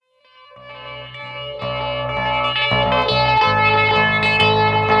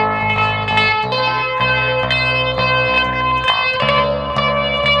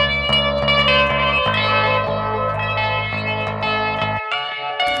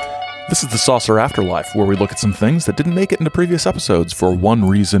This is the Saucer Afterlife, where we look at some things that didn't make it into previous episodes for one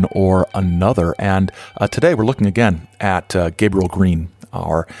reason or another. And today we're looking again at Gabriel Green,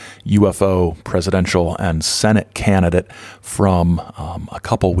 our UFO presidential and Senate candidate from a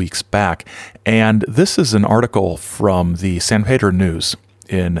couple weeks back. And this is an article from the San Pedro News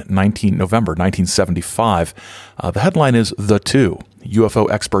in November 1975. The headline is "The Two. UFO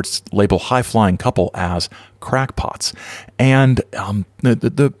experts label high-flying couple as crackpots." And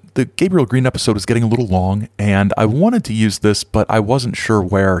the Gabriel Green episode was getting a little long, and I wanted to use this, but I wasn't sure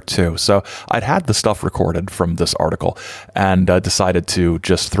where to. So I'd had the stuff recorded from this article and decided to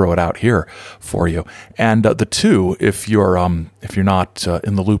just throw it out here for you. And the two, if you're not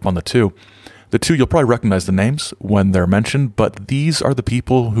in the loop on the two, you'll probably recognize the names when they're mentioned, but these are the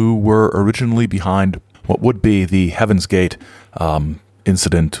people who were originally behind what would be the Heaven's Gate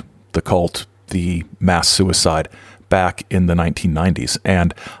incident, the cult, the mass suicide back in the 1990s.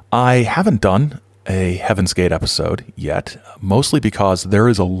 And I haven't done a Heaven's Gate episode yet, mostly because there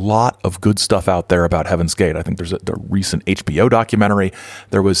is a lot of good stuff out there about Heaven's Gate. I think there's a recent HBO documentary.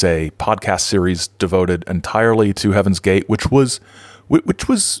 There was a podcast series devoted entirely to Heaven's Gate, which was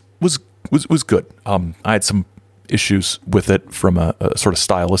good. I had some issues with it from a sort of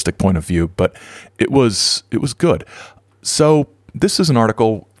stylistic point of view, but it was good. So this is an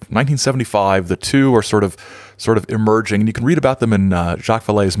article, 1975. The two are sort of emerging, and you can read about them in Jacques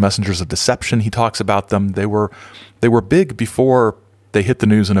Vallée's Messengers of Deception. He talks about them. They were big before they hit the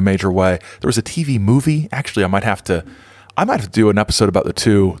news in a major way. There was a TV movie. Actually, I might have to do an episode about the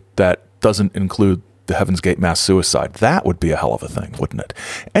two that doesn't include the Heaven's Gate mass suicide. That would be a hell of a thing, wouldn't it?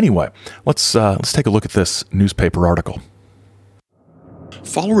 Anyway, let's take a look at this newspaper article.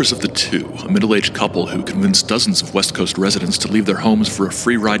 Followers of the Two, a middle-aged couple who convinced dozens of West Coast residents to leave their homes for a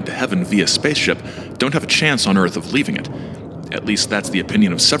free ride to heaven via spaceship, don't have a chance on Earth of leaving it. At least that's the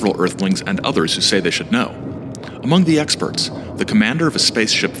opinion of several Earthlings and others who say they should know. Among the experts, the commander of a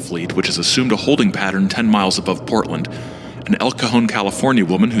spaceship fleet which has assumed a holding pattern 10 miles above Portland, an El Cajon, California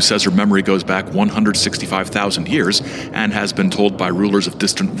woman who says her memory goes back 165,000 years and has been told by rulers of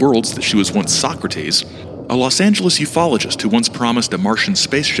distant worlds that she was once Socrates, a Los Angeles ufologist who once promised a Martian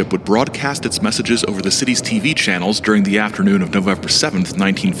spaceship would broadcast its messages over the city's TV channels during the afternoon of November 7th,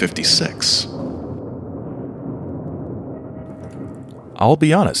 1956. I'll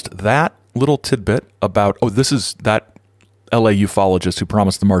be honest, that little tidbit about, this is that LA ufologist who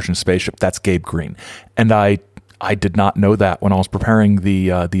promised the Martian spaceship, that's Gabe Green. And I did not know that when I was preparing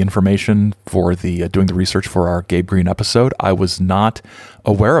the information for doing the research for our Gabe Green episode. I was not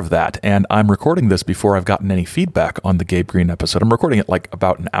aware of that, and I'm recording this before I've gotten any feedback on the Gabe Green episode. I'm recording it like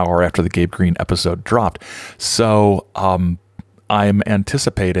about an hour after the Gabe Green episode dropped, so I'm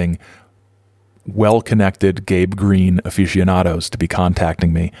anticipating well-connected Gabe Green aficionados to be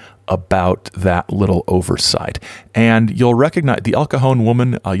contacting me about that little oversight. And you'll recognize the El Cajon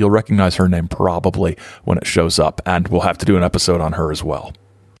woman, you'll recognize her name probably when it shows up, and we'll have to do an episode on her as well.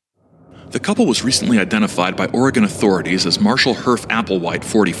 The couple was recently identified by Oregon authorities as Marshall Herf Applewhite,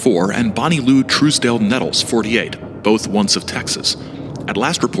 44, and Bonnie Lou Truesdale Nettles, 48, both once of Texas. At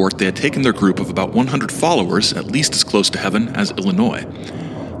last report, they had taken their group of about 100 followers at least as close to heaven as Illinois.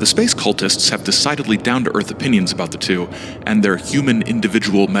 The space cultists have decidedly down-to-earth opinions about the two and their human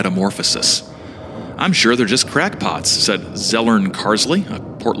individual metamorphosis. "I'm sure they're just crackpots," said Zellern Carsley, a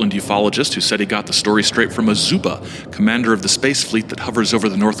Portland ufologist who said he got the story straight from a Zuba, commander of the space fleet that hovers over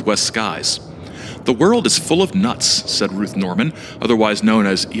the northwest skies. "The world is full of nuts," said Ruth Norman, otherwise known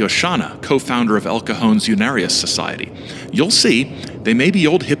as Yoshana, co-founder of El Cajon's Unarius Society. "You'll see, they may be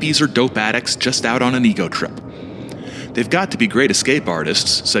old hippies or dope addicts just out on an ego trip." "They've got to be great escape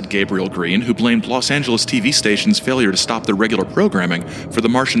artists," said Gabriel Green, who blamed Los Angeles TV stations' failure to stop their regular programming for the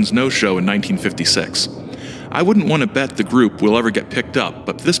Martians' no-show in 1956. "I wouldn't want to bet the group will ever get picked up,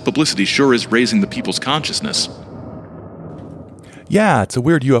 but this publicity sure is raising the people's consciousness." Yeah, it's a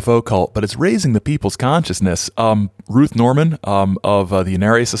weird UFO cult, but it's raising the people's consciousness. Ruth Norman of the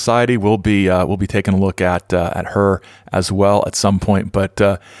Unarius Society will be taking a look at her as well at some point. But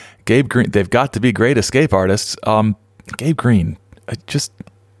Gabe Green, they've got to be great escape artists. Gabe Green, just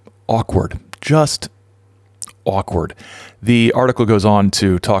awkward. The article goes on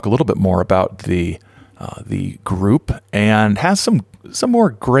to talk a little bit more about the group and has some more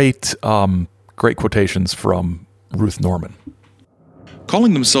great quotations from Ruth Norman.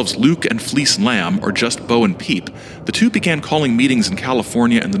 Calling themselves Luke and Fleece Lamb, or just Bo and Peep, the two began calling meetings in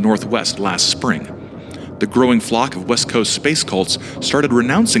California and the Northwest last spring. The growing flock of West Coast space cults started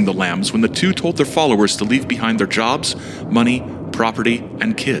renouncing the Lambs when the two told their followers to leave behind their jobs, money, property,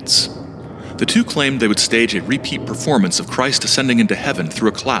 and kids. The two claimed they would stage a repeat performance of Christ ascending into heaven through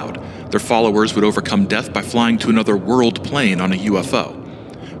a cloud. Their followers would overcome death by flying to another world plane on a UFO.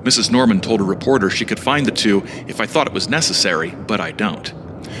 Mrs. Norman told a reporter she could find the two if I thought it was necessary, but I don't.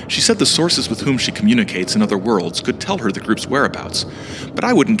 She said the sources with whom she communicates in other worlds could tell her the group's whereabouts. But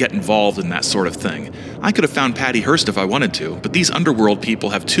I wouldn't get involved in that sort of thing. I could have found Patty Hearst if I wanted to, but these underworld people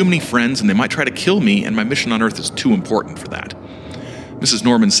have too many friends and they might try to kill me, and my mission on Earth is too important for that. Mrs.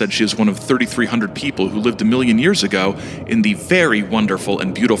 Norman said she is one of 3,300 people who lived 1 million years ago in the very wonderful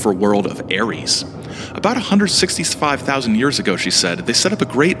and beautiful world of Ares. About 165,000 years ago, she said, they set up a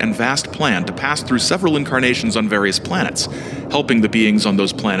great and vast plan to pass through several incarnations on various planets, helping the beings on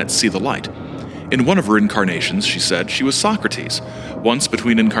those planets see the light. In one of her incarnations, she said, she was Socrates. Once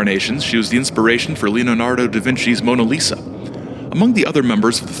between incarnations, she was the inspiration for Leonardo da Vinci's Mona Lisa. Among the other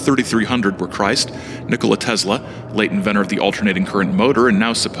members of the 3,300 were Christ, Nikola Tesla, late inventor of the alternating current motor and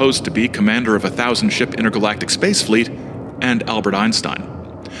now supposed to be commander of a 1,000-ship intergalactic space fleet, and Albert Einstein.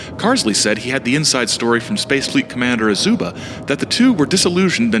 Carsley said he had the inside story from Space Fleet Commander Azuba that the two were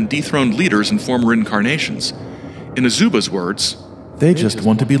disillusioned and dethroned leaders in former incarnations. In Azuba's words, "They just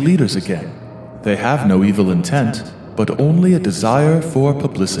want to be leaders again. They have no evil intent, but only a desire for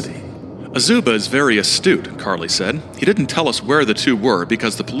publicity." Azuba is very astute, Carley said. He didn't tell us where the two were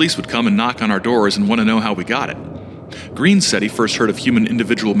because the police would come and knock on our doors and want to know how we got it. Green said he first heard of human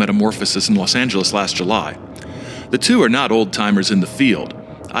individual metamorphosis in Los Angeles last July. The two are not old-timers in the field.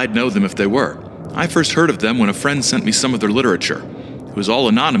 I'd know them if they were. I first heard of them when a friend sent me some of their literature. It was all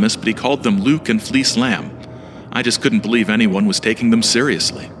anonymous, but he called them Luke and Fleece Lamb. I just couldn't believe anyone was taking them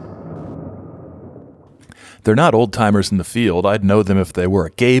seriously. They're not old-timers in the field. I'd know them if they were.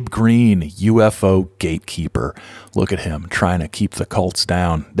 Gabe Green, UFO gatekeeper. Look at him, trying to keep the cults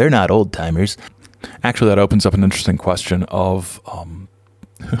down. They're not old-timers. Actually, that opens up an interesting question of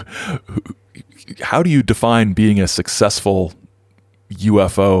how do you define being a successful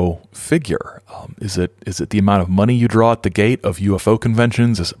UFO figure? Is it the amount of money you draw at the gate of UFO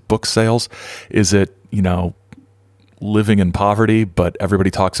conventions? Is it book sales? Is it, living in poverty, but everybody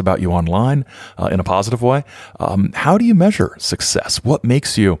talks about you online in a positive way? How do you measure success? What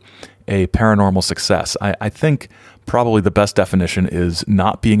makes you a paranormal success? I think probably the best definition is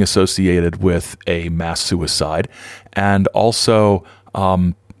not being associated with a mass suicide, and also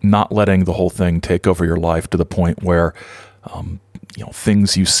not letting the whole thing take over your life to the point where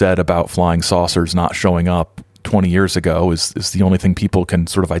things you said about flying saucers not showing up 20 years ago is the only thing people can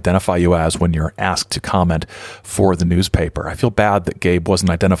sort of identify you as when you're asked to comment for the newspaper. I feel bad that Gabe wasn't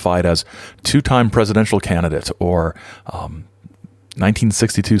identified as two-time presidential candidate or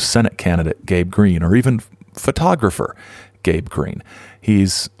 1962 Senate candidate Gabe Green, or even photographer Gabe Green.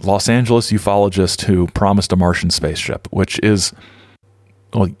 He's Los Angeles ufologist who promised a Martian spaceship, which is,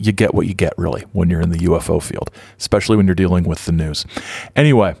 well, you get what you get, really, when you're in the UFO field, especially when you're dealing with the news.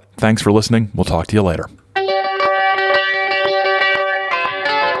 Anyway, thanks for listening. We'll talk to you later.